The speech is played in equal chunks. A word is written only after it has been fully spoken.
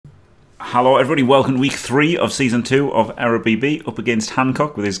Hello everybody, welcome to week 3 of season 2 of Eire BB up against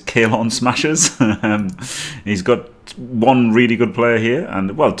Hankok with his Kalon smashers. He's got one really good player here,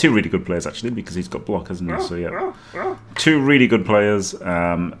 and well, two really good players actually, because he's got block, hasn't he? So yeah, two really good players,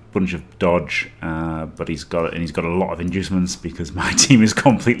 bunch of dodge, but he's got a lot of inducements because my team is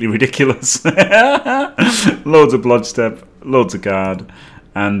completely ridiculous. Loads of blood step, loads of guard.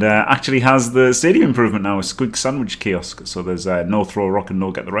 And actually has the stadium improvement now, a squig sandwich kiosk. So there's no throw a rock and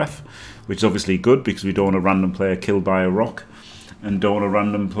no get the ref, which is obviously good because we don't want a random player killed by a rock, and don't want a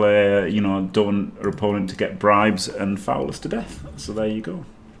random player, you know, don't want our opponent to get bribes and foul us to death. So there you go.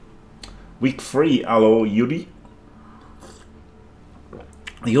 Week 3, hello Yuri.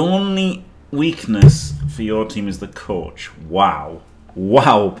 The only weakness for your team is the coach. Wow.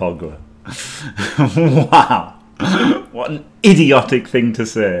 Wow, Pogba. Wow. What an idiotic thing to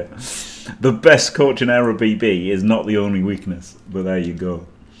say. The best coach in Eire BB is not the only weakness, but there you go.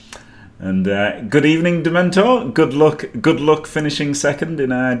 And good evening, Dementor. Good luck finishing second in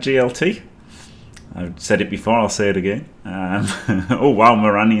GLT. I've said it before, I'll say it again. Oh wow,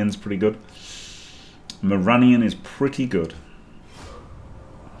 Moranian's pretty good. Moranian is pretty good.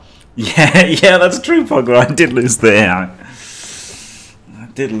 Yeah, that's true, Pogba. I did lose the AI. I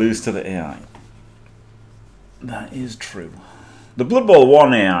did lose to the AI. That is true. The Blood Bowl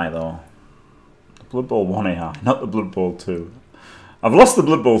 1 AI though. The Blood Bowl 1 AI, not the Blood Bowl 2. I've lost the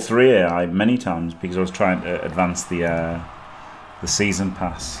Blood Bowl 3 AI many times because I was trying to advance the season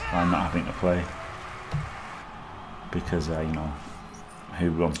pass by not having to play. Because you know,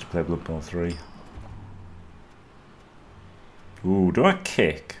 who wants to play Blood Bowl 3? Ooh, do I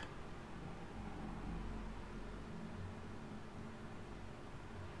kick?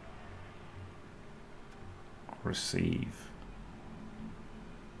 Receive.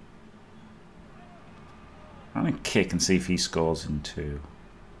 I'm going to kick and see if he scores in 2.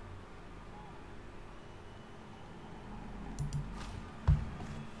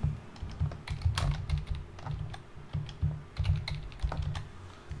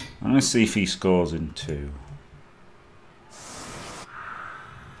 I'm going to see if he scores in 2.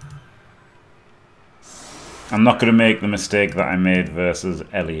 I'm not going to make the mistake that I made versus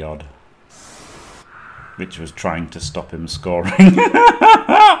Eliod, which was trying to stop him scoring.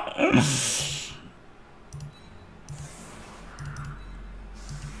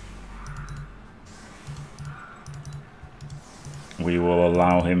 We will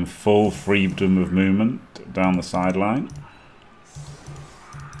allow him full freedom of movement down the sideline.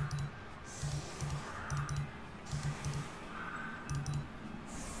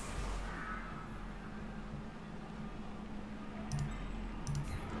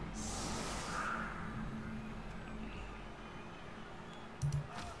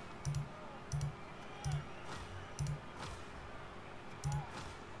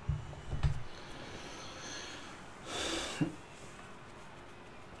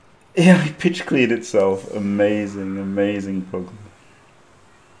 Yeah, he pitch cleared itself. Amazing, amazing Pogba.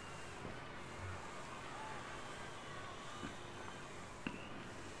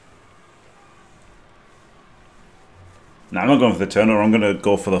 Now I'm not going for the turnover. I'm going to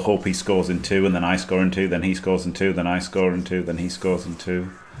go for the hope he scores in 2, and then I score in 2, then he scores in 2, then I score in 2, then he scores in 2.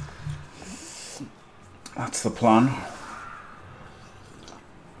 That's the plan.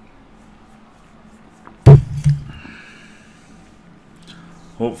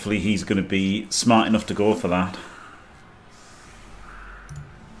 Hopefully he's going to be smart enough to go for that.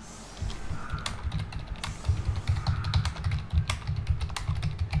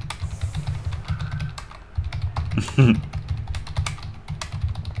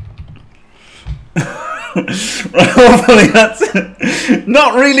 Hopefully that's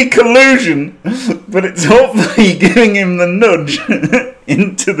not really collusion, but it's hopefully giving him the nudge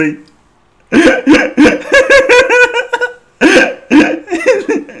into the...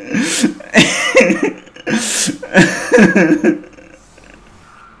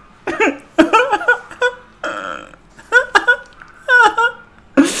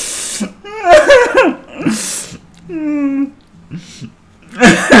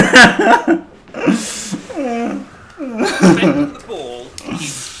 The ball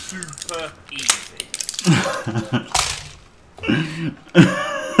is super easy.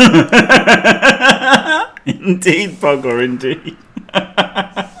 Indeed, Pogba, indeed.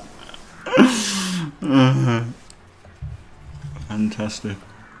 Fantastic.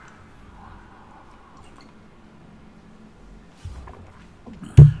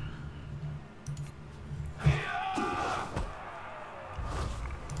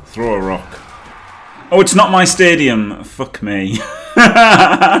 Throw a rock. Oh, it's not my stadium. Fuck me.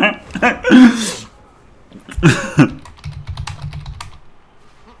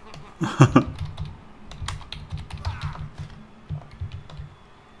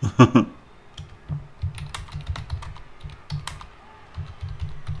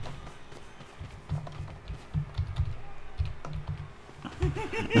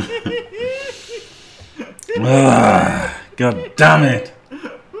 God damn it.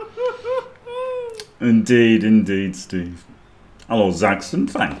 Indeed, indeed, Steve. Hello, Zaxton,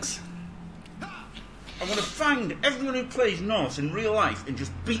 thanks. I want to find everyone who plays Norse in real life and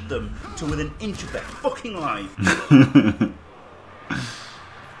just beat them to within an inch of their fucking life.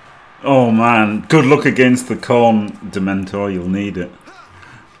 Oh man, good luck against the Corn, Dementor, you'll need it.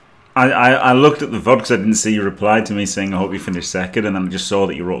 I looked at the VOD because I didn't see you reply to me saying I hope you finished second, and then I just saw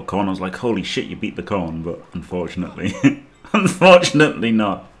that you wrote Corn. I was like, holy shit, you beat the Corn, but unfortunately, unfortunately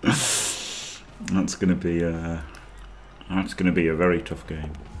not. That's gonna be a very tough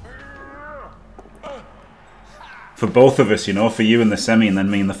game for both of us, you know, for you in the semi and then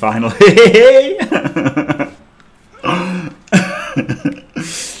me in the final.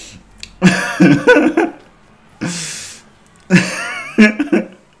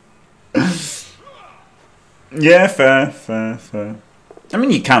 Yeah, fair. I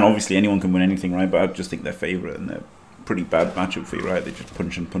mean, you can, obviously, anyone can win anything, right? But I just think they're favourite and they're pretty bad matchup for you, right? They just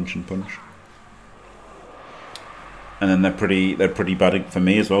punch and punch and punch. And then they're pretty bad for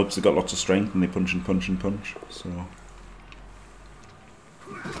me as well because they've got lots of strength and they punch and punch and punch. So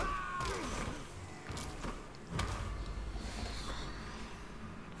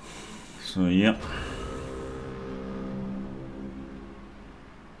yeah.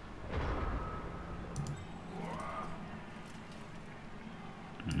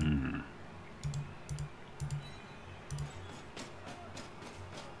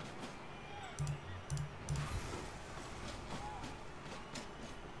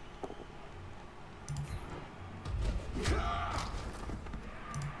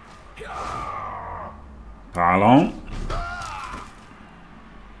 Pardon?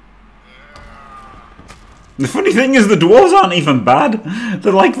 The funny thing is the dwarves aren't even bad.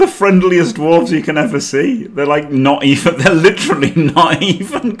 They're like the friendliest dwarves you can ever see. They're like not even, they're literally not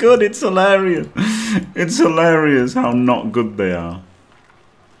even good. It's hilarious. It's hilarious how not good they are.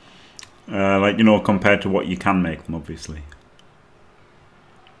 Like, you know, compared to what you can make them, obviously.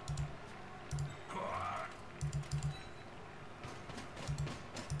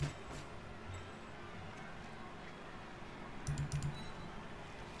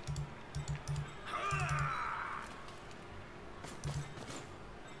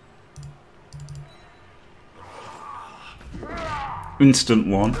 Instant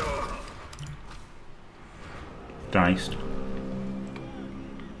one. Diced.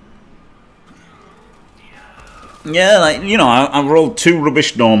 Yeah, like, you know, I rolled 2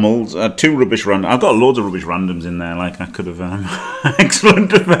 rubbish normals, 2 rubbish randoms. I've got loads of rubbish randoms in there, like I could have...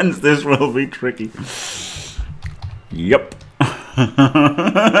 excellent defense, this will be tricky. Yep.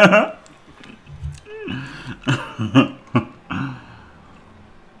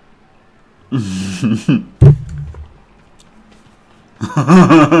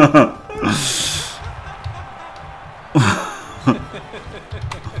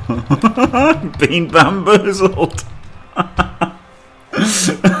 Been bamboozled.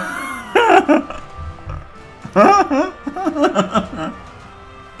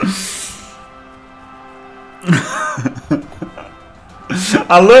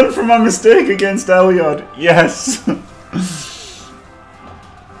 I learned from my mistake against Elyod. Yes.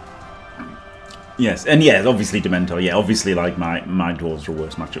 Yes, and yeah, obviously Dementor. Yeah, obviously, like my dwarves are a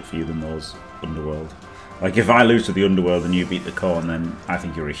worse matchup for you than those Underworld. Like if I lose to the Underworld and you beat the Corn, then I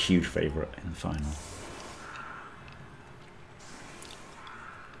think you're a huge favourite in the final.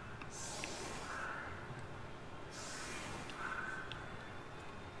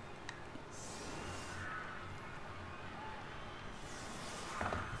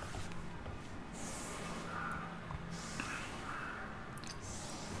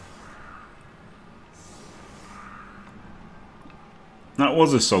 That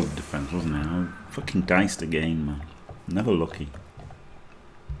was a solid defense, wasn't it? I fucking diced again, man. Never lucky.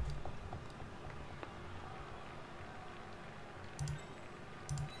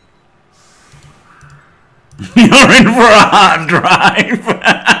 You're in for a hard drive.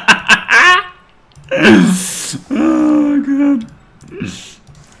 Oh, God.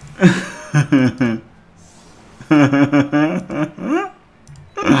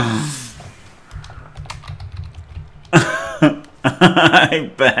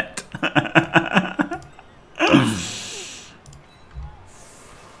 I bet.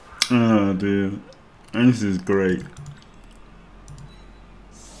 Oh, dude. This is great.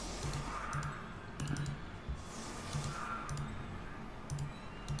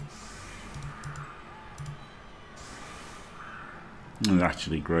 It's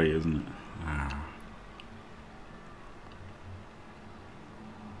actually great, isn't it? Ah.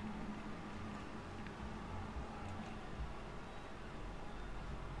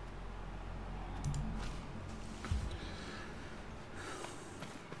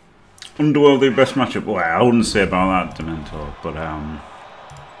 Underworldly best matchup. Well, I wouldn't say about that, Dementor,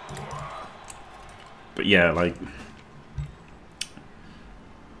 but yeah, like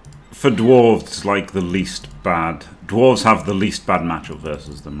for dwarves, it's like the least bad. Dwarves have the least bad matchup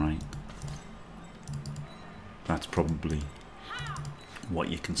versus them, right? That's probably what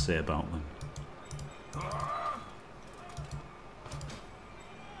you can say about them.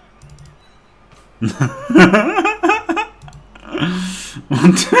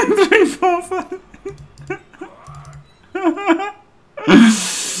 One, two, three, four, five.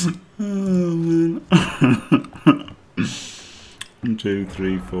 Oh man. 1, 2,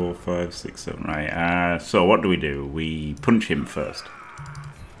 3, 4, 5, 6, 7. Right. So what do? We punch him first.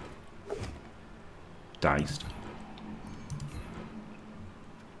 Diced.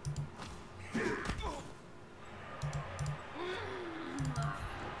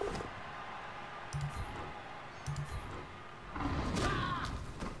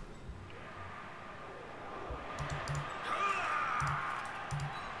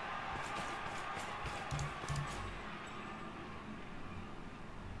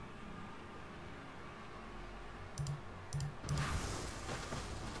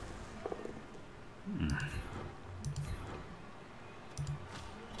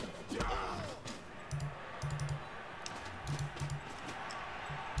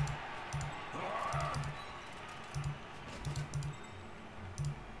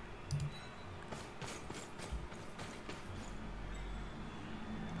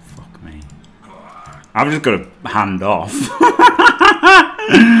 I've just got to hand off.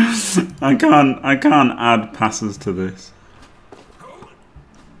 I can't add passes to this.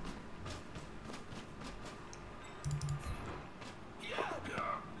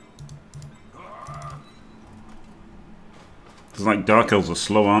 It's like Dark Elves are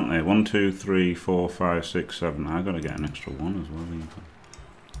slow, aren't they? 1, 2, 3, 4, 5, 6, 7. I've got to get an extra 1 as well. Even.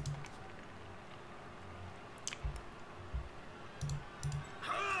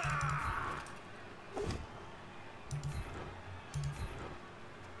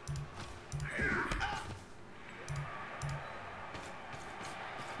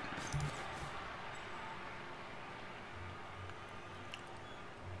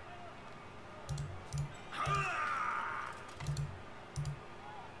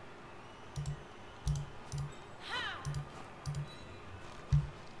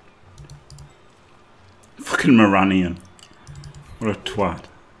 Fucking Moranian. What a twat.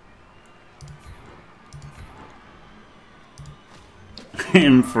 Hit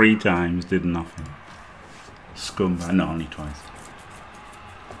him 3 times, did nothing. Scumbag. No, only twice.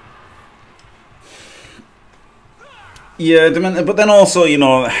 Yeah, but then also, you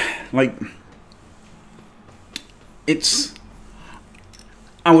know, like, it's...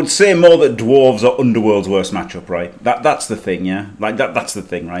 I would say more that dwarves are Underworld's worst matchup, right? That's the thing, yeah? Like, that's the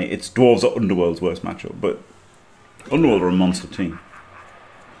thing, right? It's dwarves are Underworld's worst matchup, but Underworld are a monster team.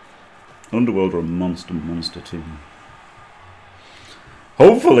 Underworld are a monster team.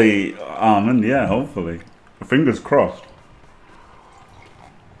 Hopefully, Armin, yeah, hopefully. Fingers crossed.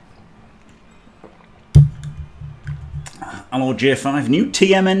 Hello, J5. New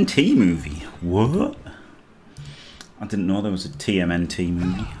TMNT movie. What? I didn't know there was a TMNT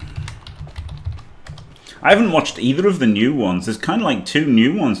movie. I haven't watched either of the new ones. There's kind of like 2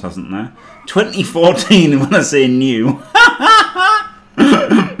 new ones, hasn't there? 2014, when I say new.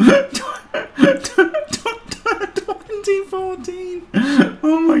 2014.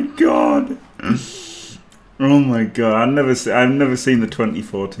 Oh my god. Oh my god. I've never seen the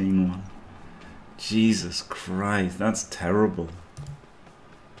 2014 one. Jesus Christ, that's terrible.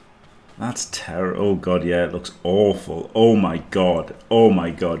 That's terrible. Oh god, yeah, it looks awful. Oh my god. Oh my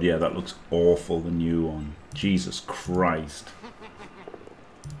god, yeah, that looks awful, the new one. Jesus Christ.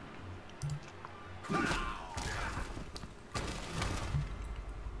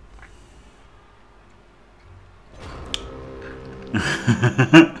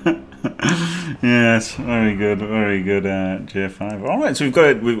 Yes, very good, J5. All right, so we've got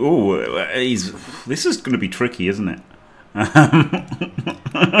it. This is going to be tricky, isn't it? Alright,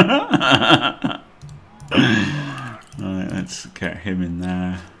 let's get him in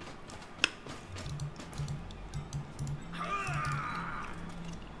there.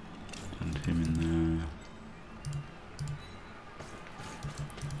 And him in there.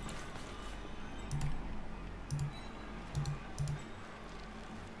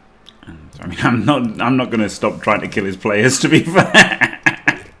 And I mean, I'm not going to stop trying to kill his players, to be fair.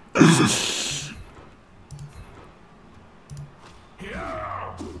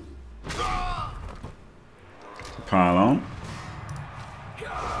 Pile on.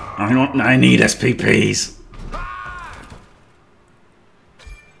 I need SPPs.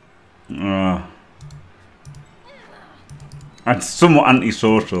 It's somewhat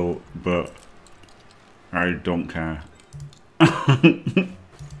antisocial, but I don't care.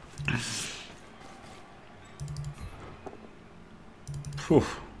 Phew.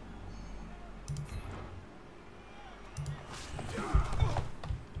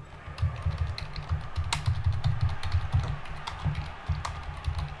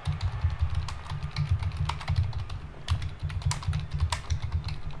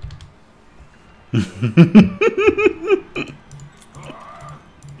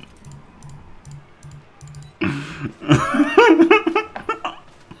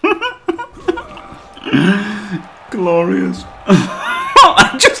 Glorious.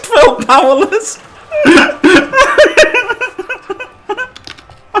 I just felt powerless.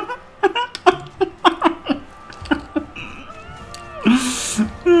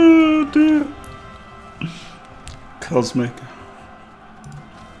 Oh dear. Cosmic.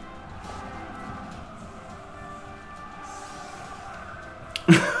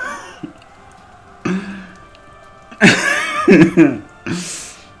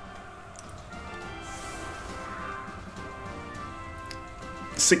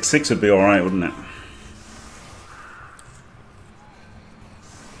 Six would be alright, wouldn't it?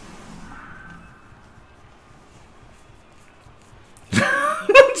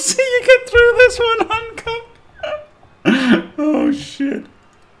 See you get through this one, Hankok. Oh shit.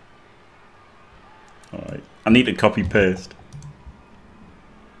 Alright. I need to copy paste.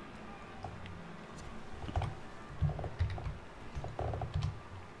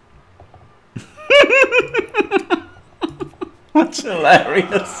 That's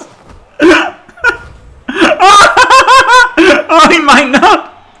hilarious. Oh, he might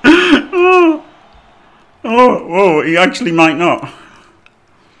not. Oh, he actually might not.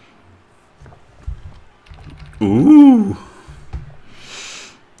 Ooh.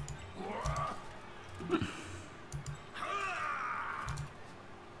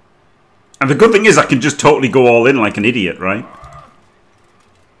 And the good thing is I can just totally go all in like an idiot, right?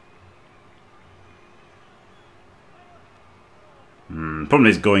 Problem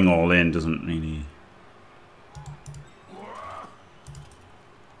is going all in doesn't really...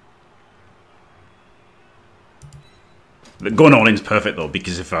 Going all in is perfect though,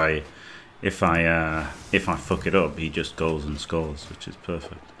 because if I fuck it up, he just goes and scores, which is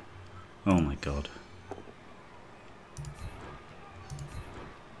perfect. Oh my god.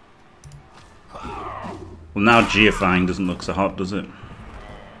 Well, now geofying doesn't look so hot, does it?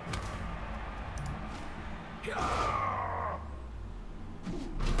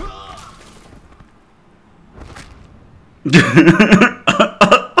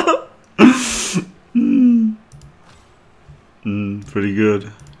 Pretty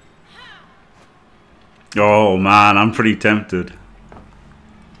good. Oh man, I'm pretty tempted.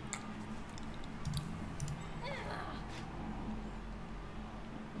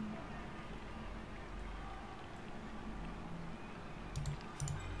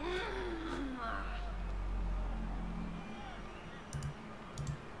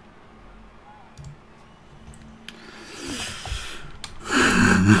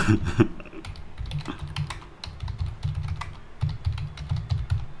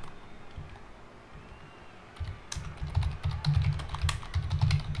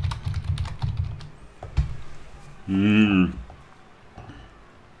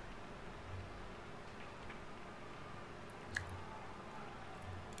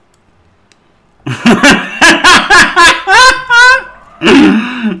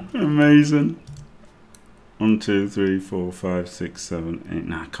 Amazing. 1, 2, 3, 4, 5, 6, 7, 8.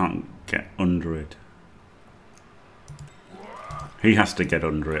 No, I can't get under it. He has to get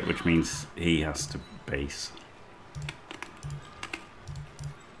under it, which means he has to base.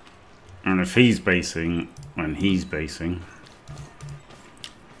 And if he's basing, then he's basing.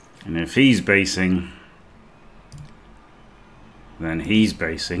 And if he's basing, then he's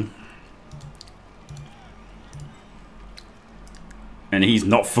basing. And he's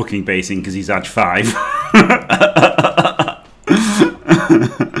not fucking basing because he's edge 5.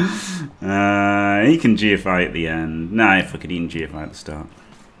 He can GFI at the end. Nah, fuck it, he can GFI at the start.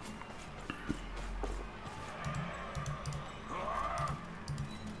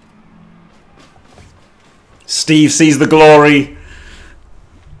 Steve sees the glory.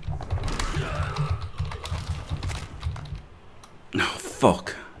 Oh,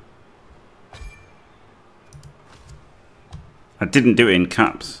 fuck. I didn't do it in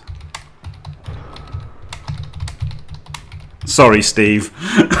caps. Sorry, Steve.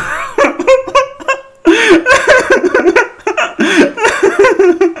 Do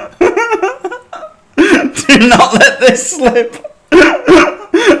not let this slip.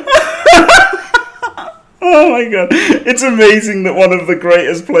 Oh my god. It's amazing that one of the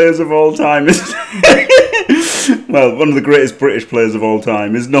greatest players of all time is... well, one of the greatest British players of all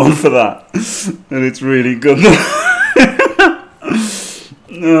time is known for that. And it's really good.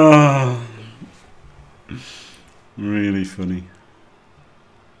 Oh. Really funny.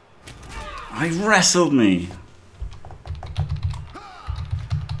 I wrestled me.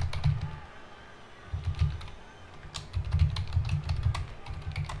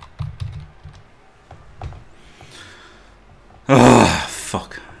 Oh,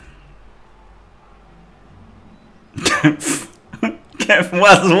 fuck. Get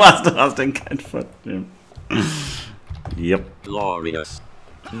West and get fucked. Yep. Glorious.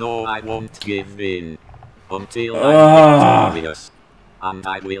 No, I won't give in. Until I'm victorious. And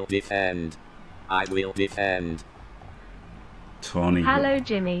I will defend. I will defend. Tony. Hello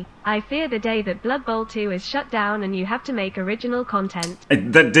Jimmy. I fear the day that Blood Bowl 2 is shut down and you have to make original content.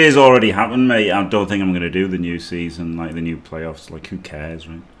 That day's already happened, mate. I don't think I'm going to do the new season, like the new playoffs. Like, who cares,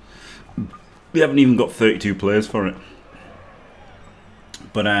 right? We haven't even got 32 players for it.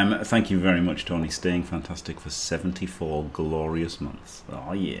 But thank you very much, Tony. Staying fantastic for 74 glorious months.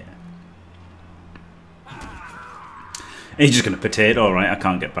 Oh, yeah. He's just going to potato, right? I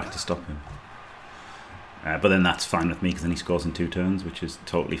can't get back to stop him. But then that's fine with me, because then he scores in 2 turns, which is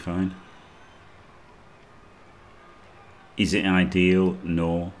totally fine. Is it ideal?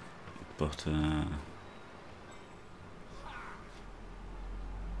 No. But,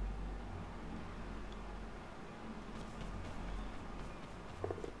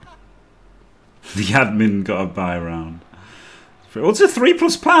 the admin got a buy round. What's a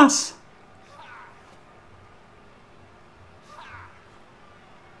 3+ pass?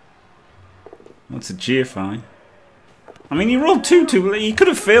 That's a GFI. I mean, he rolled 2-2. He could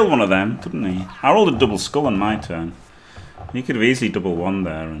have failed one of them, couldn't he? I rolled a double skull on my turn. He could have easily double won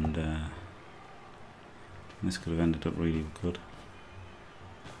there, and this could have ended up really good.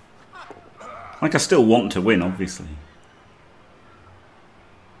 Like, I still want to win, obviously.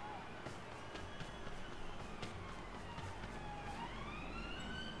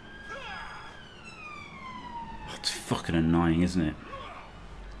 Oh, it's fucking annoying, isn't it?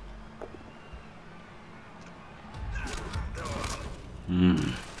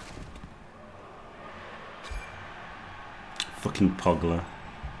 Fucking Pogler.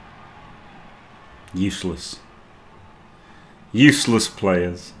 Useless. Useless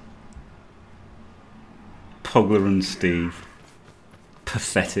players. Pogler and Steve.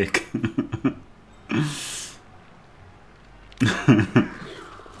 Pathetic.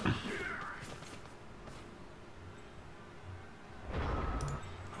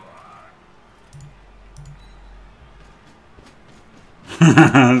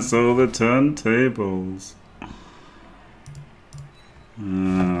 So the turntables.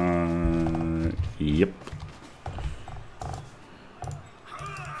 Yep.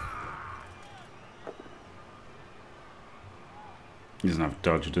 He doesn't have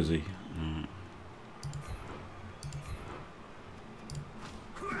dodge, does he?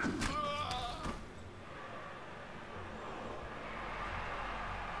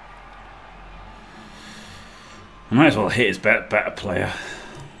 I might as well hit his better player.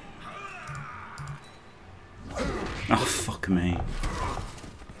 Oh, fuck me.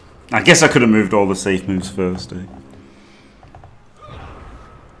 I guess I could have moved all the safe moves first, eh?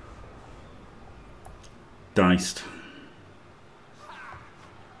 Diced.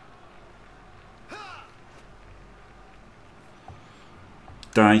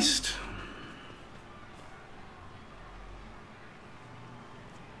 Diced.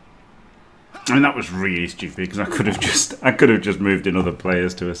 I mean, that was really stupid because I could have just moved in other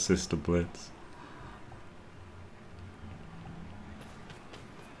players to assist the blitz.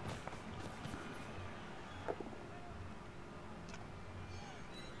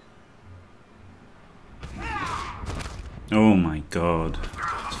 Oh my god.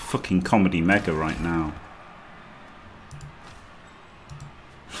 It's fucking comedy mega right now.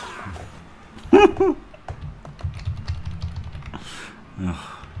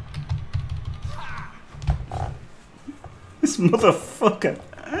 This motherfucker.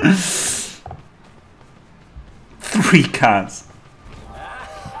 3 cards.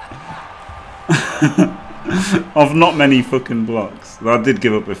 Of not many fucking blocks. I did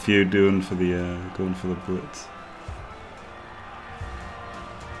give up a few going for the blitz.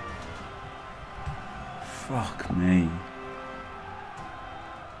 Fuck me.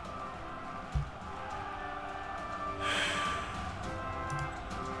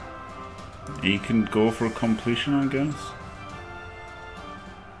 He can go for a completion, I guess.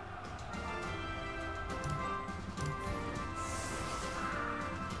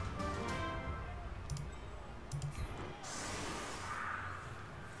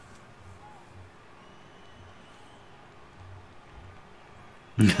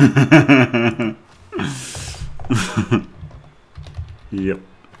 Yep.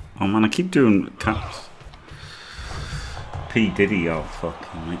 Oh man, I keep doing caps. P Diddy, oh fuck,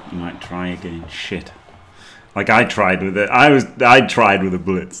 you might try again. Shit. Like I tried with it. I tried with a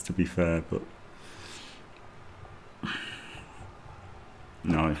blitz, to be fair, but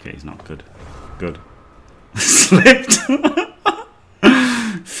no, okay, he's not good. Good. Slipped.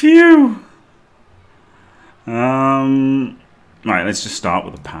 Phew. Right, let's just start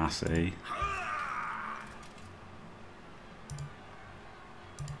with a pass, eh?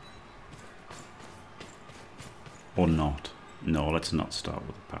 Or not. No, let's not start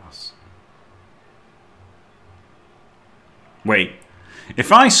with a pass. Wait.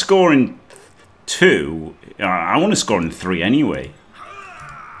 If I score in 2, I want to score in 3 anyway.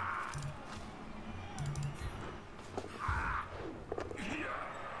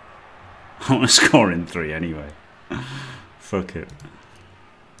 I want to score in 3 anyway. Fuck it.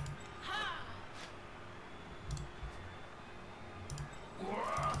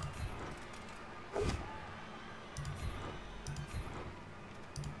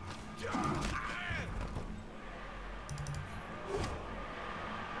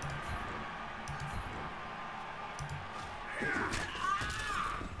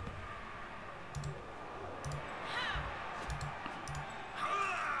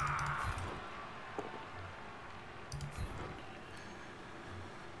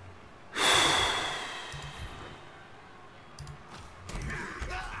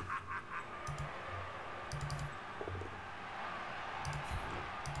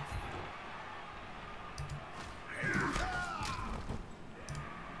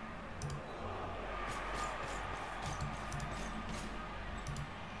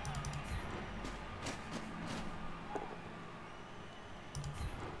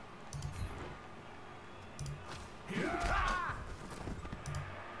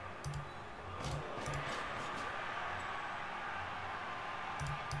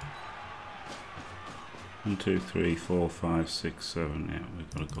 One, 2, 3, 4, 5, 6, 7. Yeah, we've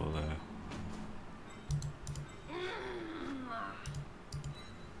got to go there.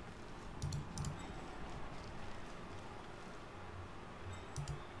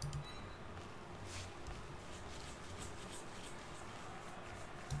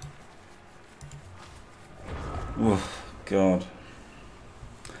 Oh, God.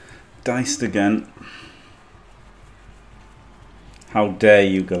 Diced again. How dare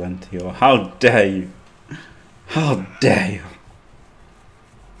you, Galentio? How dare you? How dare you?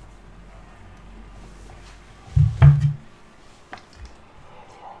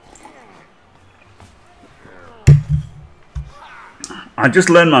 I just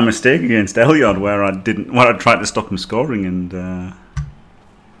learned my mistake against Elyod where I tried to stop him scoring and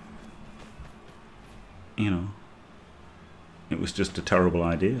you know, it was just a terrible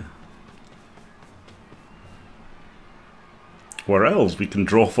idea. Where else we can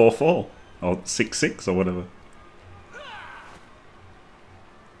draw 4-4 or 6-6 or whatever.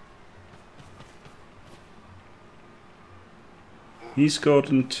 He scored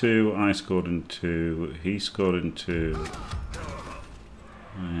in 2, I scored in 2, he scored in 2.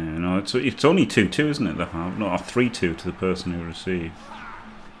 Yeah, no, it's only 2-2, isn't it? The half, no, 3-2 to the person who received.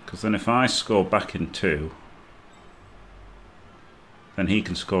 Because then if I score back in 2, then he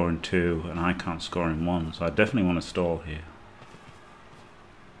can score in 2 and I can't score in 1. So I definitely want to stall here.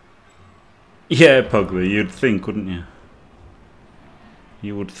 Yeah, Pugly, you'd think, wouldn't you?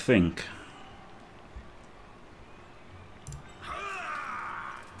 You would think.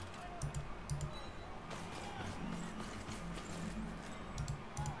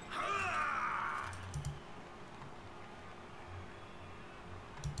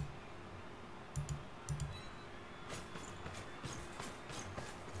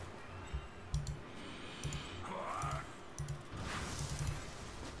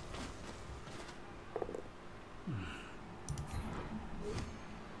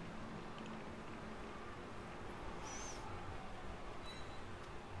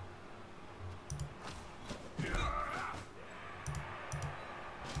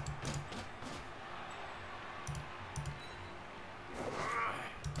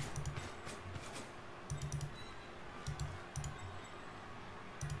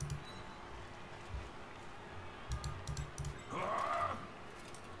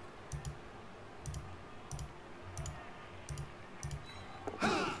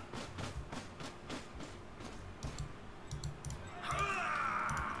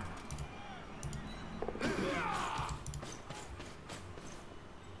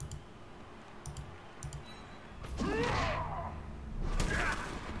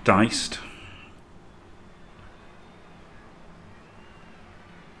 Diced.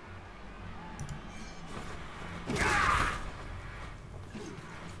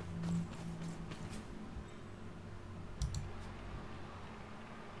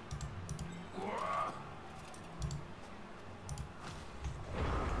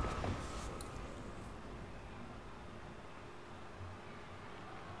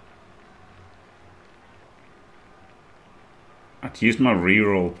 I'd used my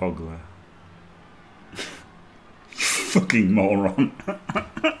reroll Pogler. Fucking moron.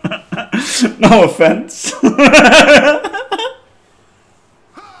 No offense. Oh,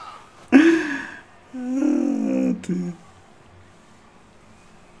 dear.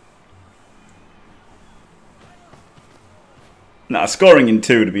 Nah, scoring in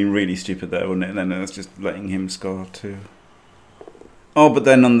 2 would have been really stupid there, wouldn't it? And then it's just letting him score 2. Oh, but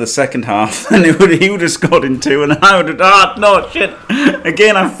then on the second half, then he would have scored in 2, and I would have. Ah, no, shit!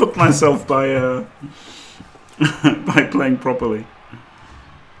 Again, I fucked myself by by playing properly.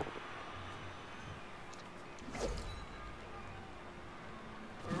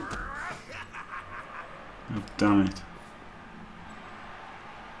 Oh, damn it!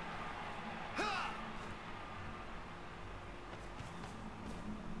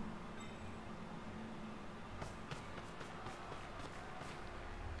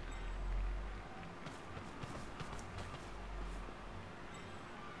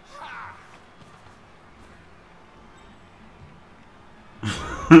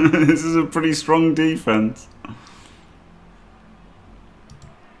 This is a pretty strong defense.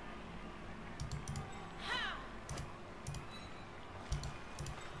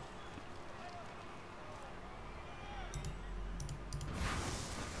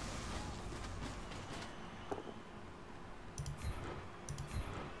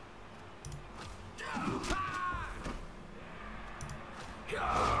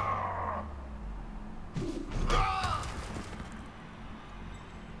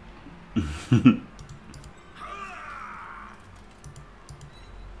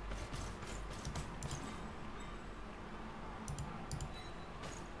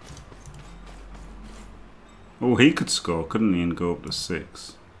 Oh, he could score, couldn't he, and go up to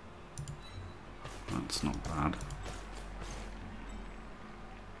 6. That's not bad.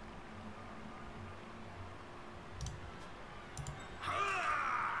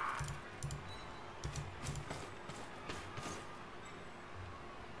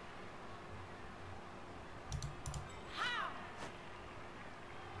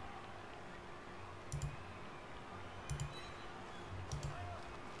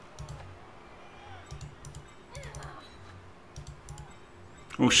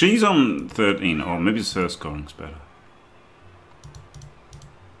 Well, she's on 13, or maybe her scoring's better.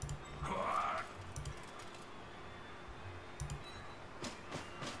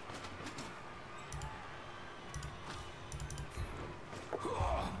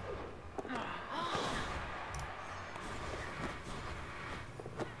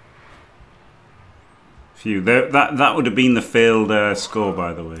 Phew, that would have been the failed score,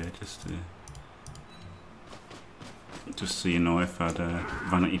 by the way. Just so you know, if I'd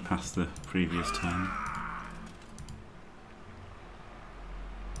vanity passed the previous time.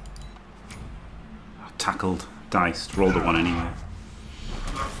 Tackled, diced, rolled a 1 anyway.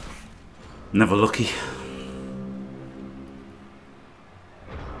 Never lucky.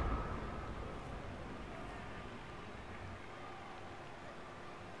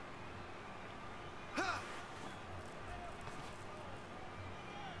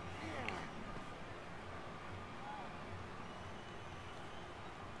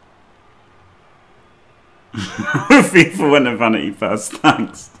 FIFA went to vanity pass.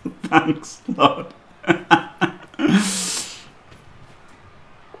 Thanks. Thanks, Lord.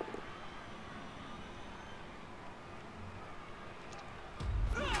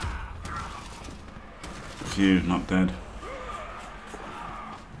 Phew, not dead.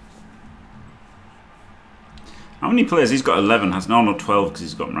 How many players? He's got 11. Has no, not 12 because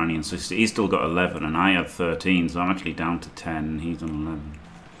he's got Maranian. So he's still got 11, and I had 13. So I'm actually down to 10. And he's on 11.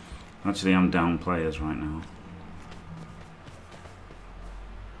 Actually, I'm down players right now.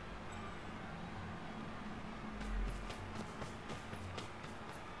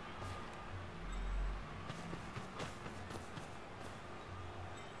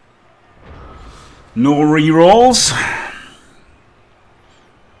 No rerolls.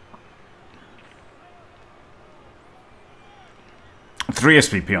 Three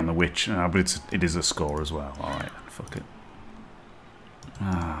SPP on the witch, but it is a score as well. All right, fuck it.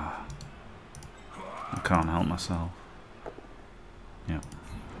 Ah, I can't help myself. Yeah,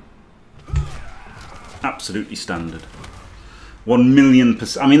 absolutely standard.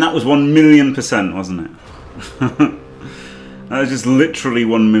 1,000,000%. I mean, that was 1,000,000%, wasn't it? That was just literally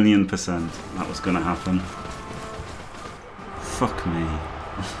 1,000,000% that was going to happen. Fuck me.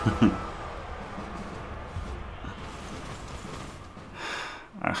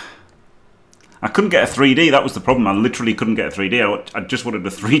 I couldn't get a 3D, that was the problem. I literally couldn't get a 3D. I just wanted a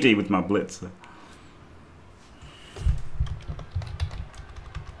 3D with my blitzer.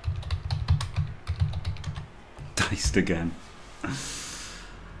 Diced again.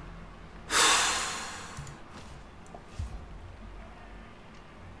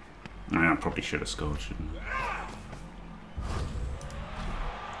 I probably should have scored, shouldn't I?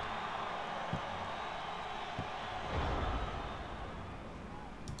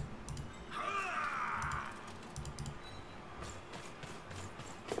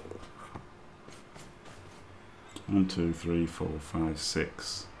 One, two, three, 4, 5,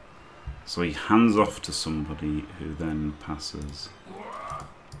 6. So he hands off to somebody who then passes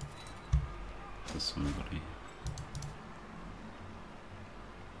to somebody.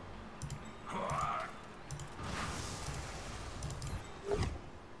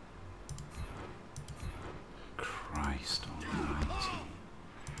 Christ almighty.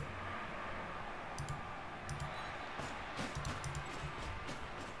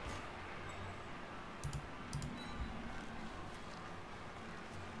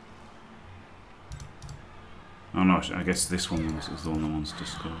 Oh no, I guess this one is the one that wants to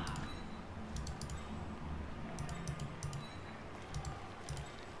score.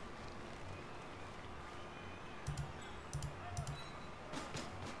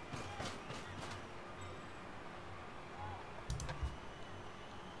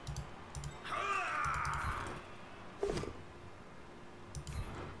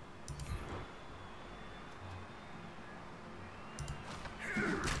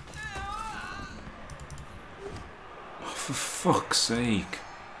 For fuck's sake.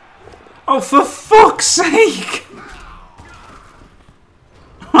 Oh, for fuck's sake!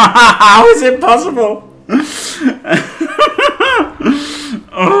 How is it possible?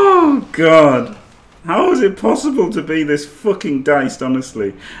 Oh, God. How is it possible to be this fucking diced,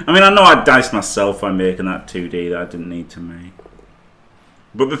 honestly? I mean, I know I diced myself by making that 2D that I didn't need to make.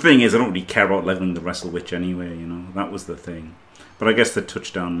 But the thing is, I don't really care about leveling the Wrestle Witch anyway, you know? That was the thing. But I guess the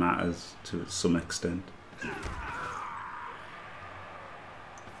touchdown matters to some extent.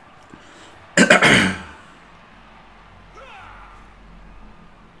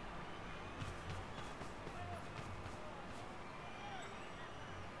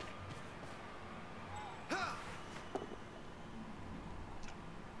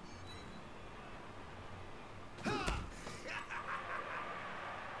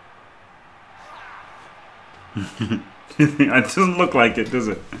 It doesn't look like it, does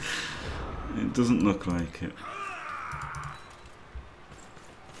it? It doesn't look like it.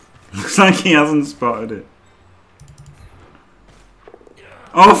 Looks like he hasn't spotted it.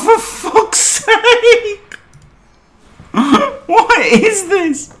 Oh, for fuck's sake! What is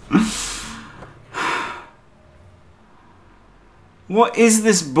this? What is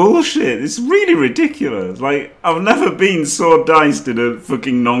this bullshit? It's really ridiculous. Like, I've never been so diced in a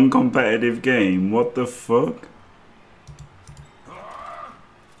fucking non-competitive game. What the fuck?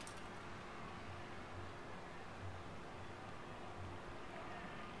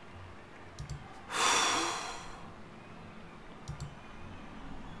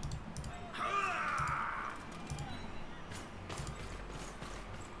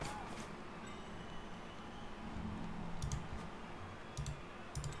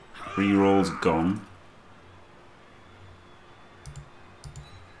 Reroll's gone.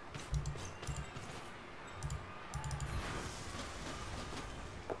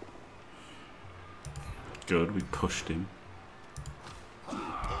 Good, we pushed him.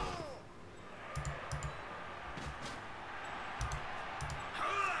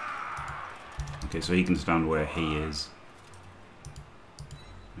 Okay, so he can stand where he is,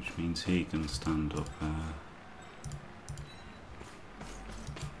 which means he can stand up there.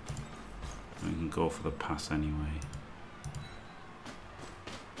 We can go for the pass anyway.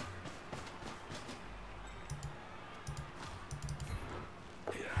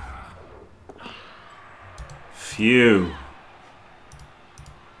 Phew.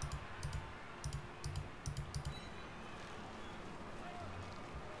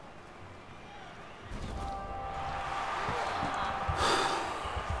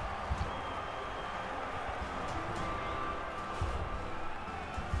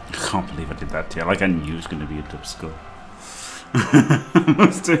 I can't believe I did that to you. Like I knew it was going to be a dub skull.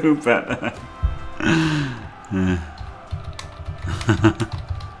 Let's do better.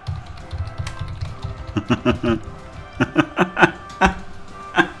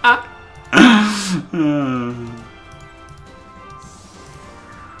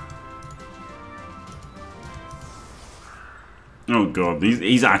 Oh god,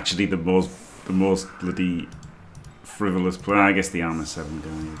 he's actually the most bloody frivolous player. I guess the armor 7 guy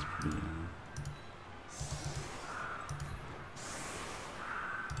is pretty.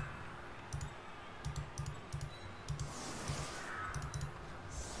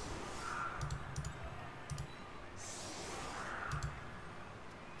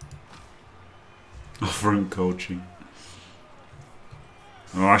 Offering coaching.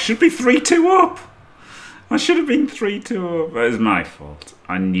 Oh, I should be 3-2 up. I should have been 3-2 up. That is my fault.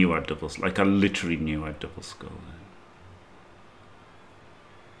 I knew I'd double. Like I literally knew I'd double skull.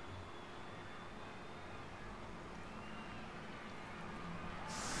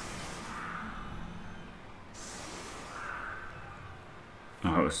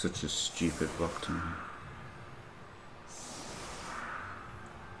 Oh, it was such a stupid block to me.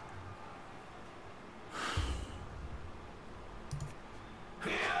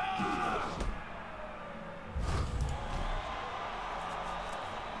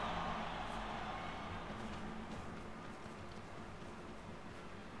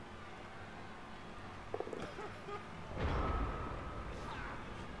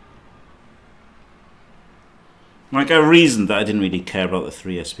 Like, I reasoned that I didn't really care about the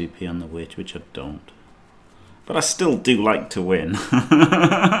 3 SPP on the witch, which I don't. But I still do like to win.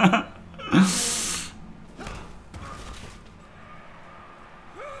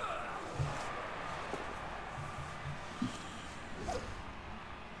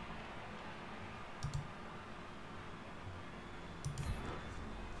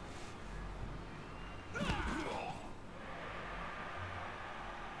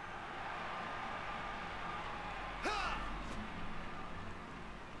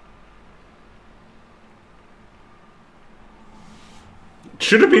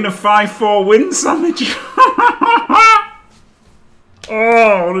 Should have been a 5-4 win, Sandwich.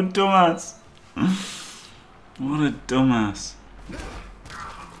 Oh, what a dumbass. What a dumbass.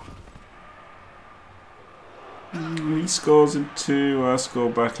 He scores in 2, I score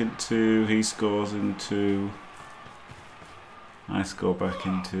back in 2, he scores in 2. I score back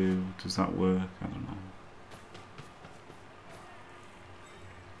in 2. Does that work? I don't know.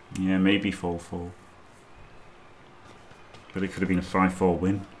 Yeah, maybe 4-4. But it could have been a 5-4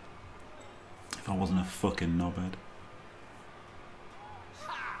 win if I wasn't a fucking knobhead.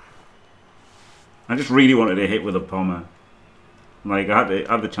 I just really wanted to hit with a pommer. Like I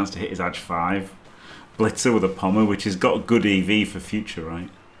had the chance to hit his edge 5 blitzer with a pommer, which has got a good EV for future, right?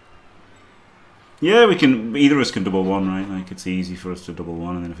 Yeah, we can. Either of us can double 1, right? Like it's easy for us to double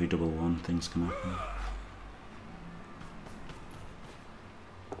 1, and then if we double 1, things can happen.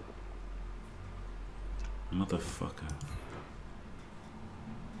 Motherfucker.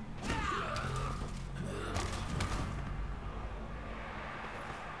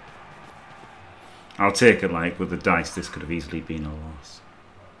 I'll take it, like, with the dice, this could have easily been a loss.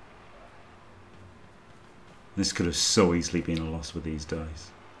 This could have so easily been a loss with these dice.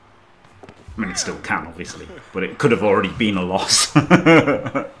 I mean, it still can, obviously, but it could have already been a loss.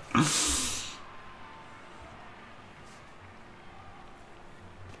 Oh,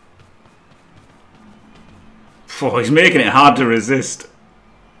 he's making it hard to resist.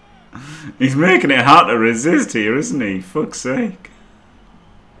 He's making it hard to resist here, isn't he? Fuck's sake.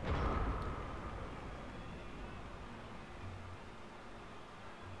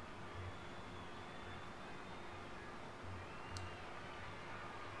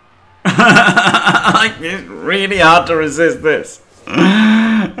 It's really hard to resist this.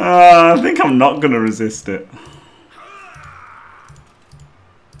 I think I'm not going to resist it.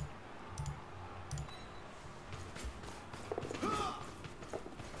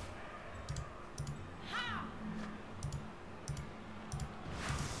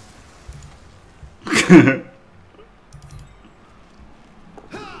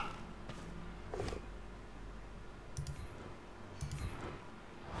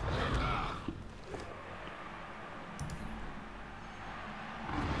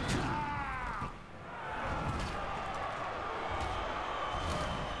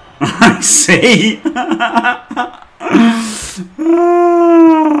 I see.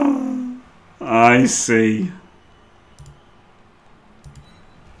 I see.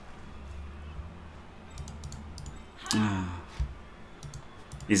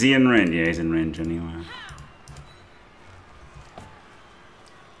 Is he in range? Yeah, he's in range anyway.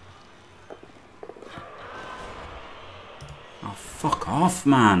 Oh, fuck off,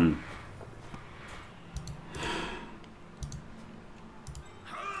 man.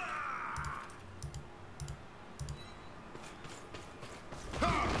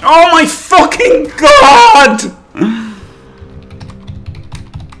 Oh my fucking god!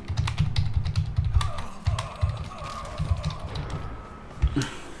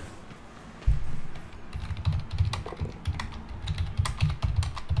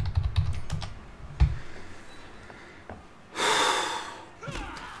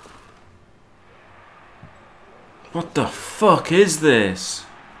 What the fuck is this?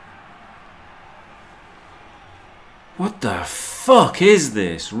 What the fuck is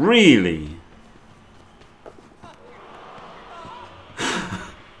this? Really?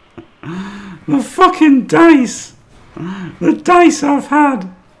 The fucking dice! The dice I've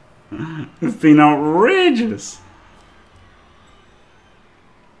had have been outrageous!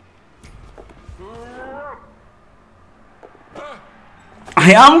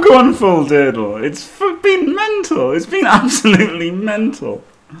 I am going full Dirdle. It's been mental. It's been absolutely mental.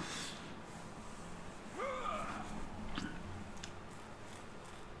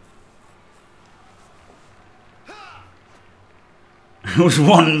 It was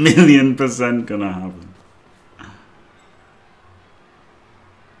 1,000,000% gonna happen.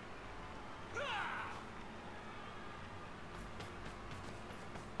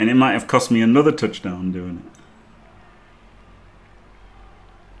 And it might have cost me another touchdown doing it.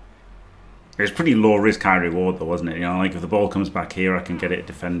 It was pretty low risk, high reward though, wasn't it? You know, like if the ball comes back here, I can get it,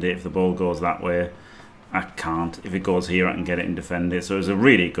 defend it. If the ball goes that way, I can't. If it goes here, I can get it and defend it. So it was a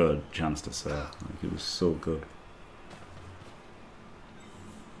really good chance to serve. Like, it was so good.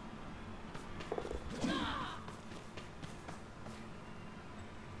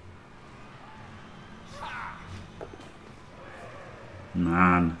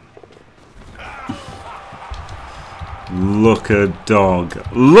 Man. Look a dog.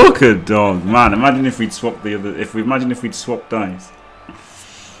 Look a dog. Man, imagine if we'd swapped the other imagine if we'd swapped dice.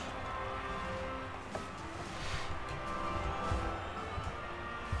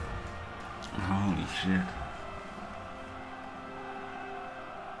 Holy shit.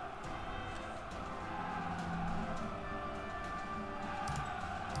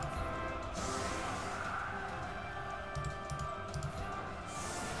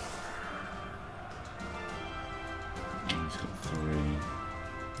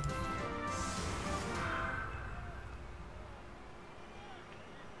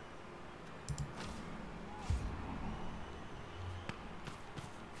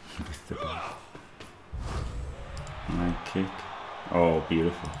 Kick. Oh,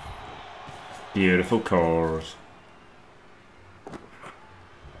 beautiful. Beautiful cores.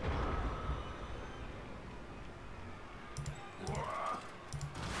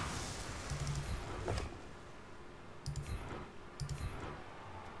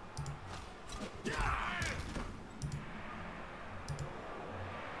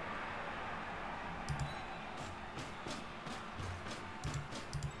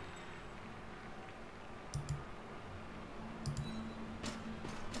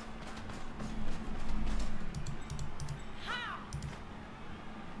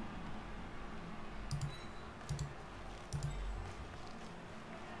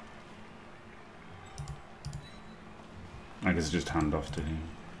 I guess just hand off to him.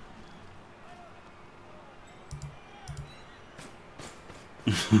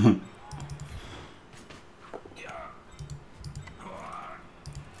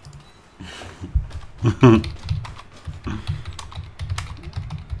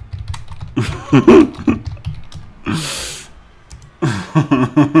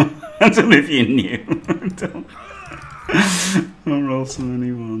 I don't know if you knew. Don't roll so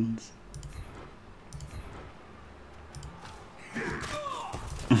many ones.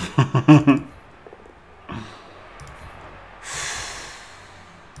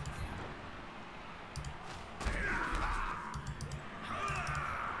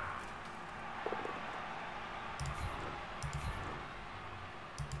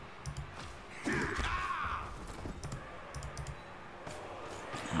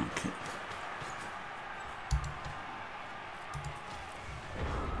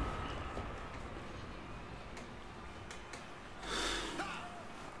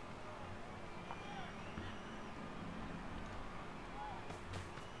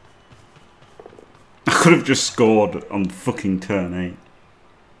 I could have just scored on fucking turn 8.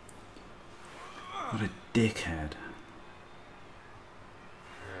 What a dickhead.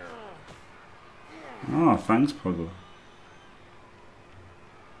 Oh, thanks, Puggle.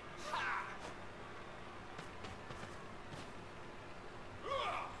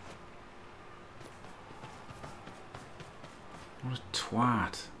 What a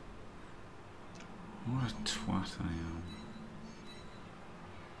twat. What a twat I am.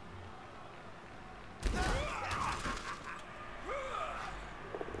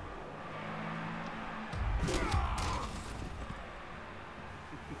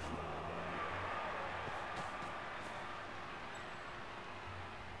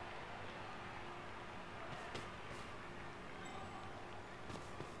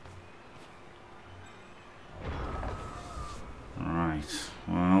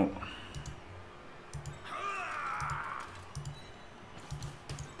 Well,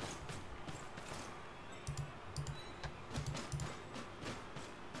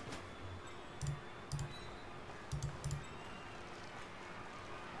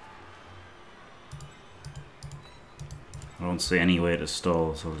 I don't see any way to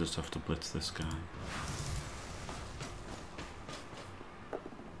stall, so I'll just have to blitz this guy.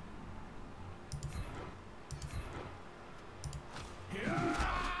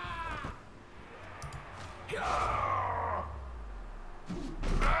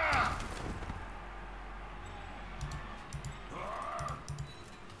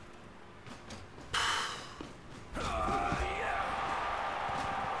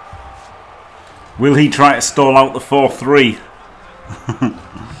 Will he try to stall out the 4-3?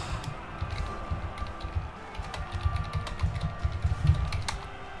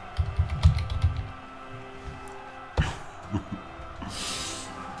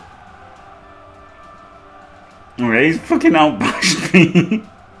 He's fucking outbashed me.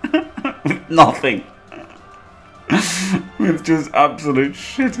 With nothing. With just absolute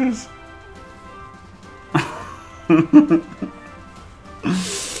shitters.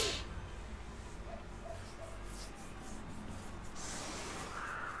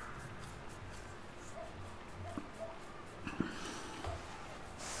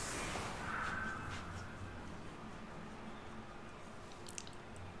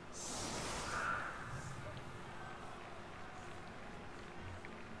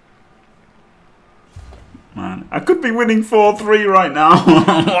 Man, I could be winning 4-3 right now.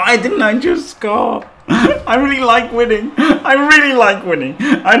 Why didn't I just score? I really like winning. I really like winning.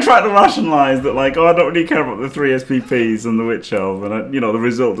 I try to rationalise that, like, oh, I don't really care about the 3 SPPs and the Witch Elf, and you know, the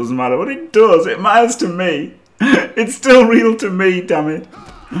result doesn't matter. But it does. It matters to me. It's still real to me, damn it.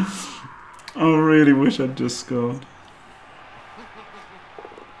 I really wish I'd just scored.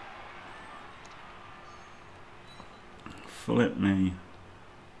 Flip me.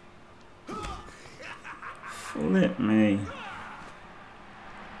 Flip me.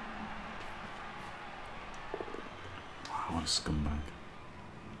 Wow, what a scumbag.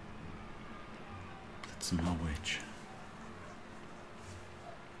 That's my witch.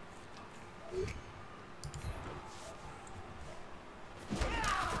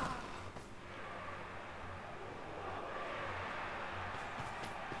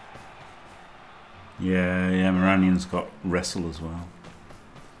 Yeah, Moranian's got wrestle as well.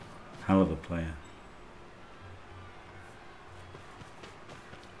 Hell of a player.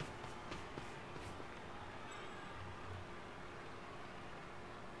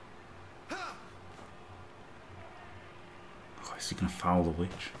 Oh, is he gonna foul the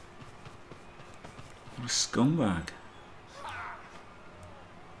witch? What a scumbag.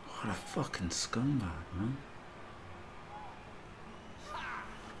 What a fucking scumbag, man.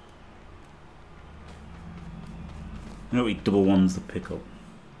 You know, he double ones the pick up.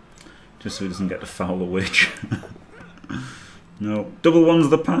 Just so he doesn't get to foul the witch. No. Double ones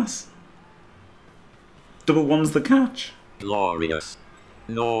the pass. Double ones the catch. Glorious.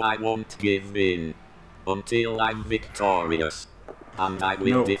 No, I won't give in. Until I'm victorious. And I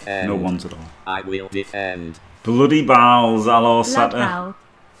will defend. No ones at all. I will defend. Bloody bowels, hello, Sata.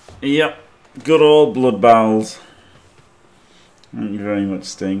 Yep. Good old blood bowels. Thank you very much,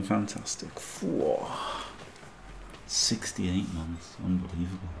 Sting. Fantastic. Whoa. 68 months,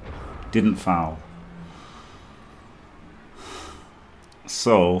 unbelievable. Didn't foul.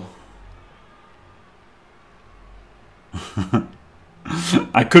 So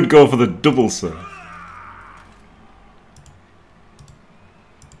I could go for the double serve.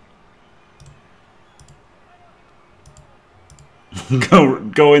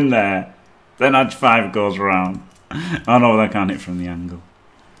 Go in there. Then edge 5 goes around. Oh no, that can't hit from the angle.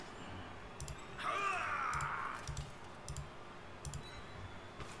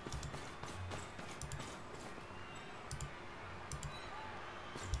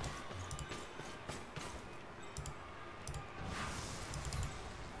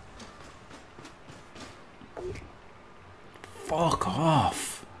 Fuck off.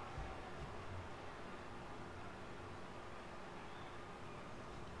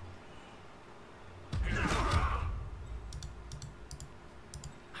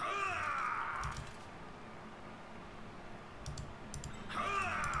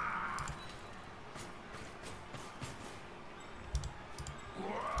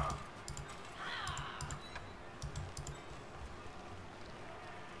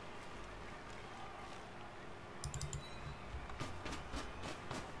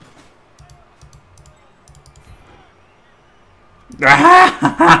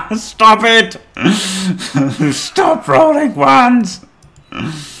 Stop it! Stop rolling ones!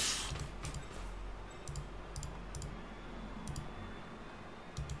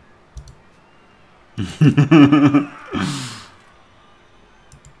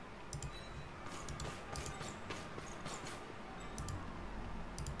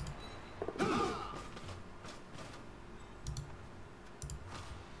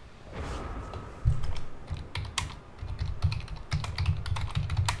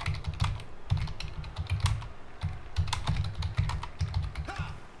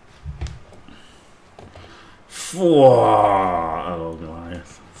 Oh,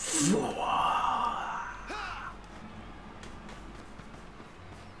 Goliath.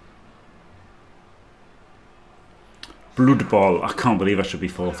 Bloodbowl. I can't believe I should be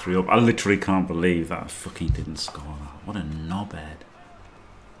 4-3 up. I literally can't believe that I fucking didn't score that. What a knobhead.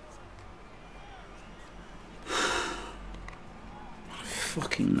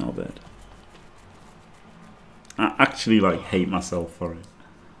 Fucking knobhead. I actually like hate myself for it.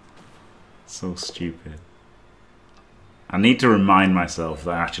 So stupid. I need to remind myself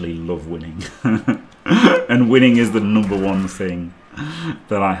that I actually love winning. And winning is the #1 thing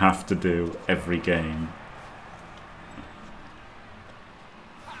that I have to do every game.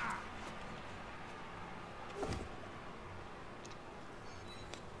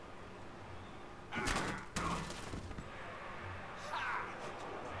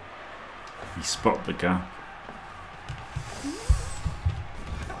 You spot the gap.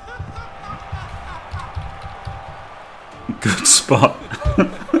 Good spot.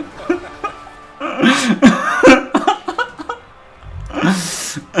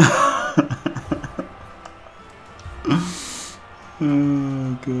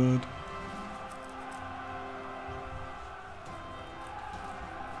 Oh god.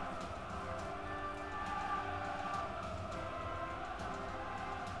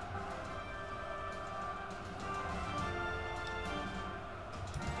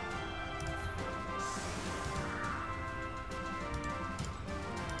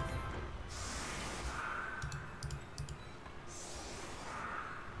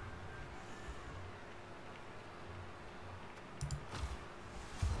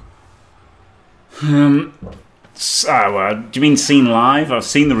 Do you mean seen live? I've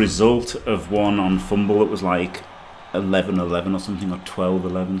seen the result of one on Fumble. It was like 11-11 or something, or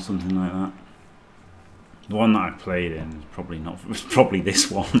 12-11, something like that. The one that I played in is probably not. It's probably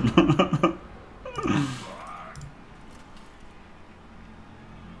this one.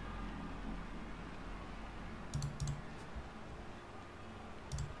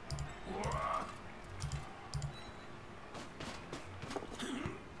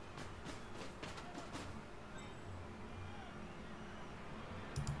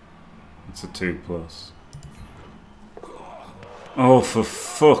 It's a 2+. Oh, for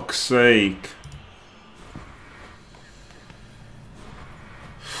fuck's sake.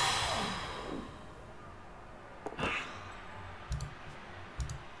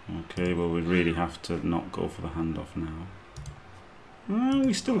 Okay, well, we really have to not go for the handoff now. Well,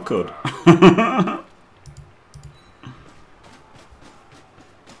 we still could.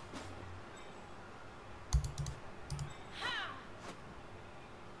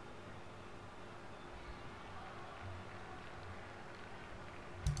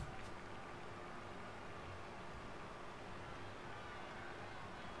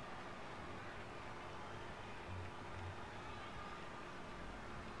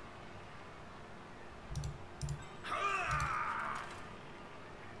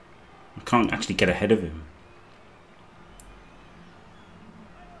 Can't actually get ahead of him.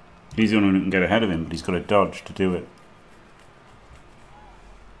 He's the only one who can get ahead of him, but he's got to dodge to do it.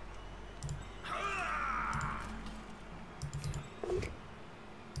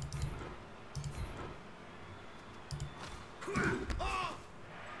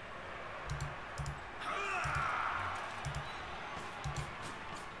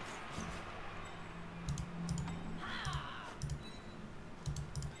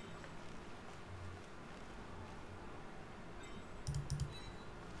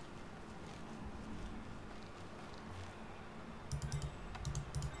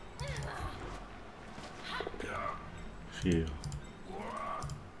 Phew.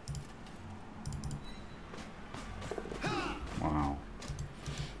 Wow.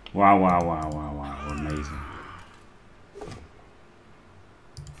 Wow, wow, wow, wow, wow. Amazing.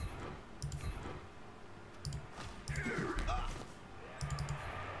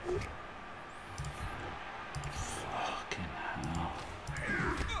 Fucking hell.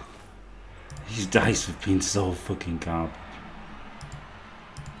 These dice have been so fucking garbage.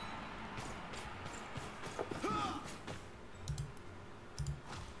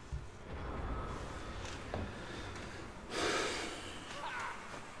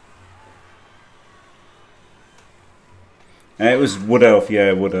 It was Wood Elf,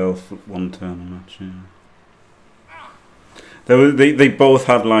 yeah, Wood Elf one turn match. Yeah. They both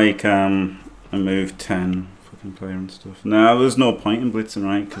had like a move 10 fucking player and stuff. No, there was no point in blitzing,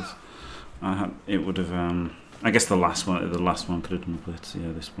 right? Because it would have. I guess the last one could have done a blitz.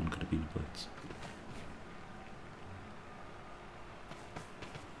 Yeah, this one could have been a blitz.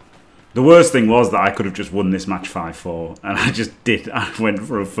 The worst thing was that I could have just won this match 5-4, and I just did. I went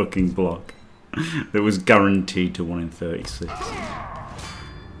for a fucking block. that was guaranteed to 1 in 36.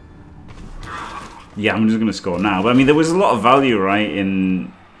 Yeah, I'm just going to score now. But I mean, there was a lot of value, right,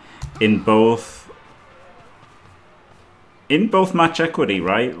 in both match equity,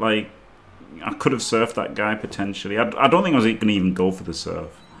 right? Like, I could have surfed that guy potentially. I don't think I was going to even go for the surf.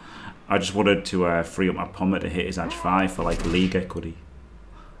 I just wanted to free up my pommer to hit his edge 5 for like league equity.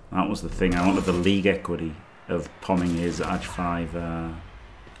 That was the thing. I wanted the league equity of pomming his edge 5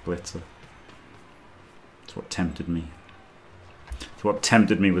 blitzer. That's what tempted me. What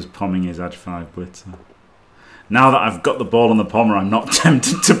tempted me was pomming his edge 5 blitzer. Now that I've got the ball on the pommer, I'm not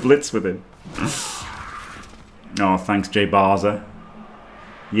tempted to blitz with him. Oh, thanks, Jay Barza.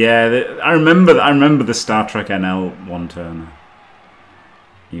 Yeah, I remember the Star Trek NL one-turner.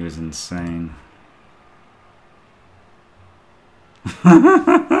 He was insane.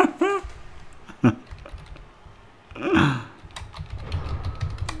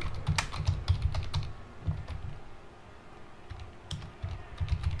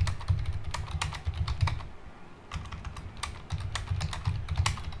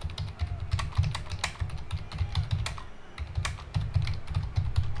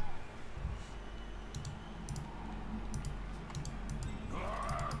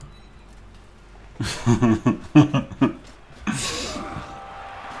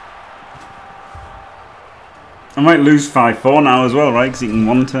 I might lose 5-4 now as well, right? Because he can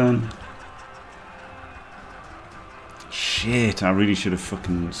one turn. Shit, I really should have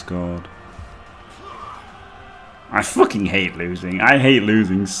fucking scored. I fucking hate losing. I hate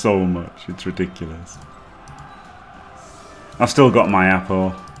losing so much. It's ridiculous. I've still got my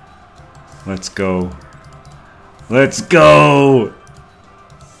apple. Let's go. Let's go!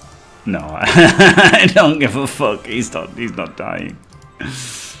 No, I don't give a fuck. He's not dying.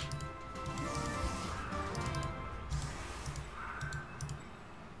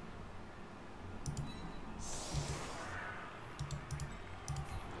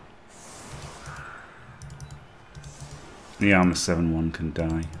 The armor 7-1 can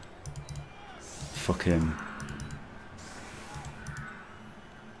die. Fuck him.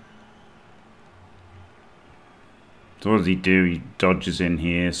 So what does he do? He dodges in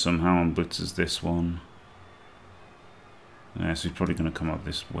here somehow and blitzes this one. Yeah, so he's probably going to come up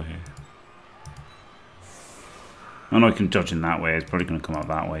this way. Oh no, he can dodge in that way. He's probably going to come up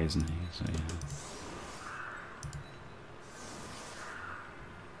that way, isn't he? So, yeah.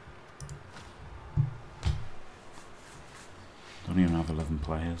 Don't even have 11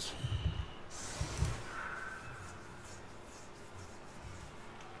 players.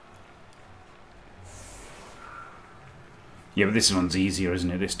 Yeah, but this one's easier,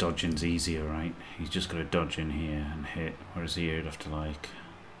 isn't it? This dodging's easier, right? He's just got to dodge in here and hit. Whereas here he'd have to like...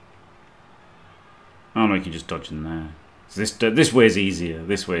 Oh no, he can just dodge in there. So this way is easier.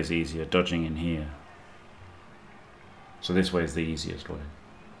 This way is easier. Dodging in here. So this way is the easiest way.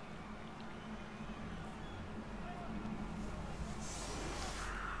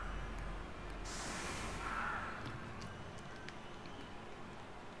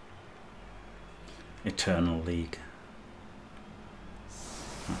 Eternal League.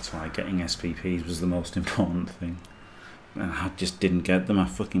 That's why getting SPPs was the most important thing. And I just didn't get them. I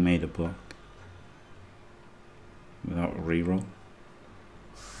fucking made a block. Without a reroll.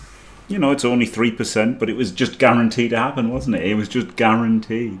 You know, it's only 3%, but it was just guaranteed to happen, wasn't it? It was just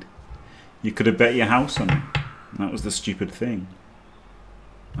guaranteed. You could have bet your house on it. That was the stupid thing.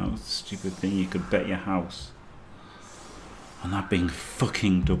 That was the stupid thing. You could bet your house on that being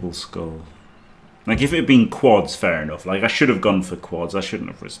fucking double skull. Like, if it had been quads, fair enough. Like, I should have gone for quads. I shouldn't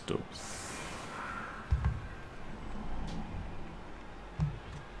have risked dubs.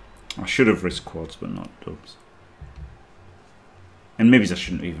 I should have risked quads, but not dubs. And maybe I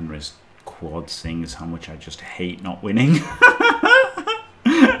shouldn't even risk quads, seeing as how much I just hate not winning.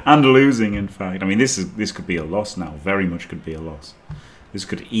 And losing, in fact. I mean, this could be a loss now. Very much could be a loss. This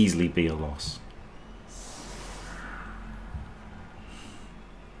could easily be a loss.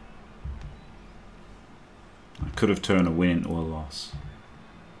 I could have turned a win into a loss.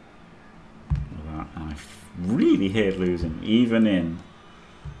 With that. And I really hate losing, even in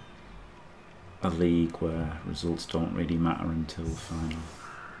a league where results don't really matter until the final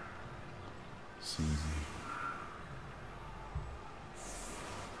season.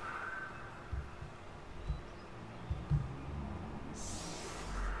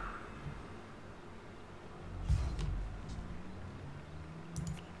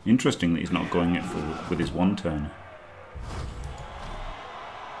 Interesting that he's not going it for with his one turn.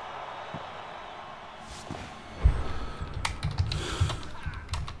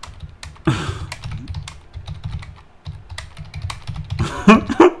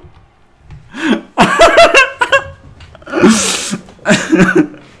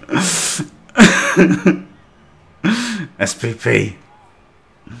 SPP.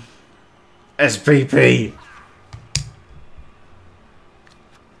 SPP.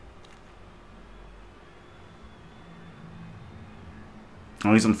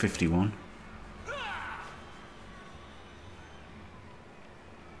 Oh, he's on 51.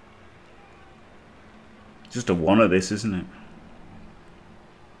 Just a one of this, isn't it?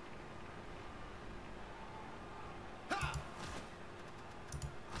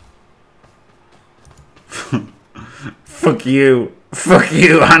 Fuck you. Fuck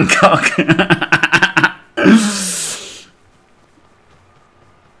you, Hankok.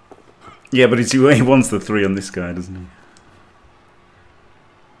 Yeah, but he wants the 3 on this guy, doesn't he?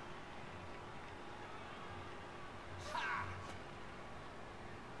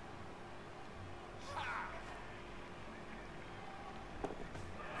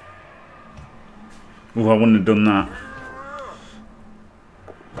 Oh, I wouldn't have done that.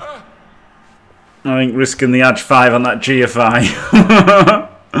 I think risking the edge 5 on that GFI.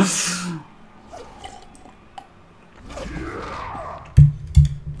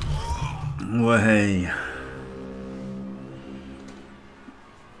 Way.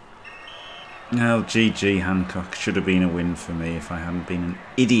 Well, GG Hankok. Should have been a win for me if I hadn't been an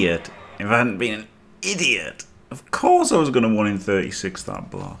idiot. If I hadn't been an idiot. Of course I was going to 1 in 36 that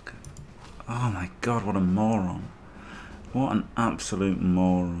block. Oh my god, what a moron. What an absolute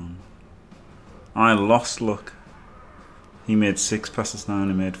moron. I lost luck. He made 6 passes now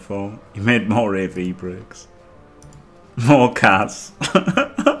and he made 4. He made more AV breaks. More cats.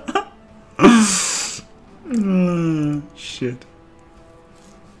 Shit.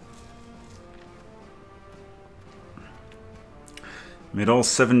 Made all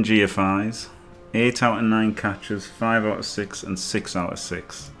 7 GFIs. 8 out of 9 catches, 5 out of 6 and 6 out of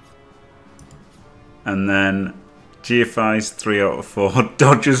 6. And then GFI's 3 out of 4,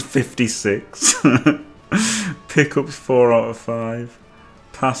 dodges 56, pickups 4 out of 5,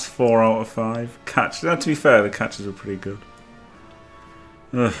 pass 4 out of 5, catch. Now, to be fair, the catches are pretty good.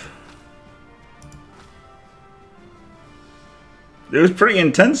 Ugh. It was pretty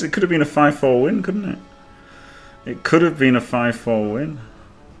intense. It could have been a 5-4 win, couldn't it? It could have been a 5-4 win.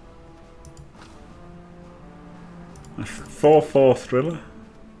 A 4-4 thriller.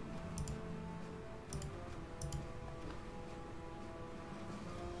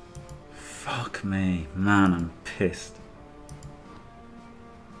 Fuck me, man, I'm pissed.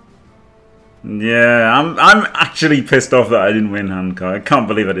 Yeah, I'm actually pissed off that I didn't win Hankok. I can't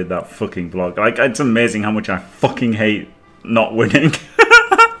believe I did that fucking block. Like, it's amazing how much I fucking hate not winning.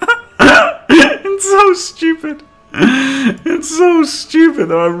 It's so stupid. It's so stupid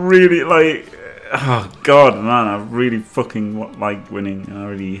that I really like. Oh god, man, I really fucking like winning, and I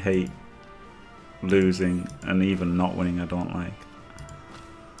really hate losing, and even not winning I don't like.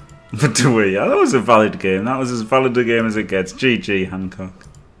 But do we? Yeah, that was a valid game. That was as valid a game as it gets. GG, Hankok.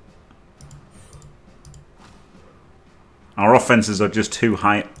 Our offenses are just too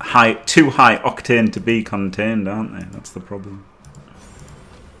high octane to be contained, aren't they? That's the problem.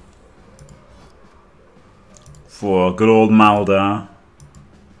 For good old Maldar.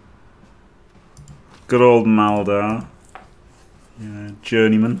 Good old Maldar. Yeah,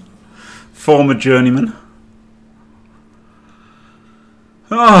 journeyman. Former journeyman.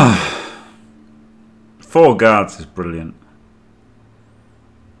 Oh, 4 guards is brilliant.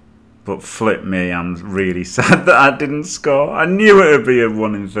 But flip me, I'm really sad that I didn't score. I knew it would be a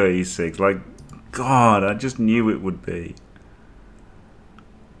 1 in 36. Like, God, I just knew it would be.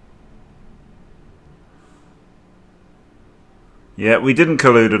 Yeah, we didn't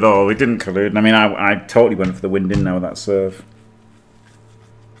collude at all. We didn't collude. I mean, I totally went for the win, didn't I, with that serve.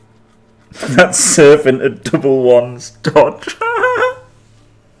 That serve into double ones dodge.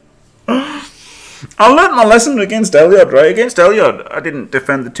 I learnt my lesson against Elliot, right? Against Elliot, I didn't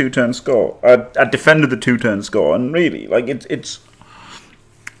defend the 2-turn score. I defended the 2-turn score, and really, like, it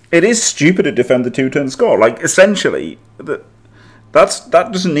is stupid to defend the 2-turn score. Like, essentially, that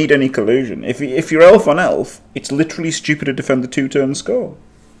doesn't need any collusion. If you're elf on elf, it's literally stupid to defend the 2-turn score.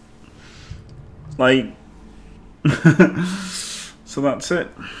 Like, so that's it.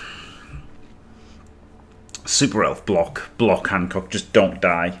 Super elf block Hankok, just don't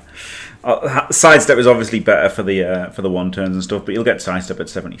die. Sidestep is obviously better for the 1 turns and stuff, but you'll get sidestep at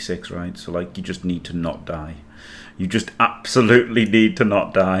 76, right? So like, you just need to not die. You just absolutely need to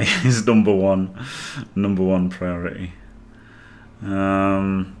not die. Is number one priority.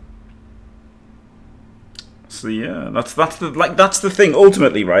 So yeah, that's the thing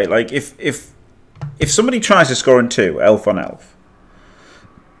ultimately, right? Like if somebody tries to score in 2 elf on elf,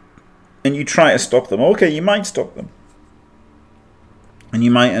 and you try to stop them, okay, you might stop them, and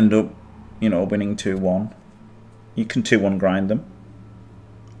you might end up you know, winning 2-1. You can 2-1 grind them.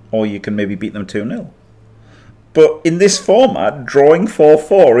 Or you can maybe beat them 2-0. But in this format, drawing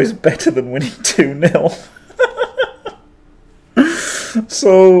 4-4 is better than winning 2-0.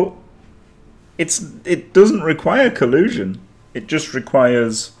 So it doesn't require collusion. It just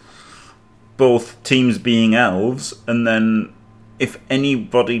requires both teams being elves, and then if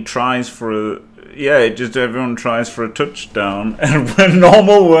anybody tries for a... Yeah, just everyone tries for a touchdown, and a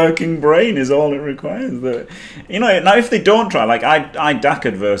normal working brain is all it requires. You know, now if they don't try, like I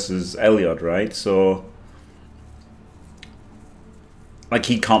Dakard versus Elliot, right? So, like,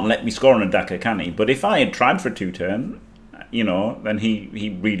 he can't let me score on a Dakar, can he? But if I had tried for 2-turn, you know, then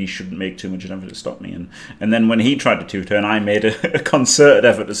he really shouldn't make too much of an effort to stop me. And then when he tried to 2-turn, I made a concerted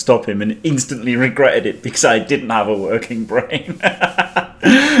effort to stop him and instantly regretted it because I didn't have a working brain.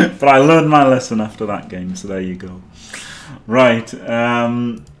 But I learned my lesson after that game, so there you go. Right,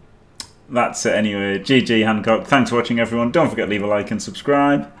 that's it anyway. GG Hankok. Thanks for watching, everyone. Don't forget to leave a like and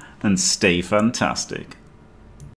subscribe, and stay fantastic.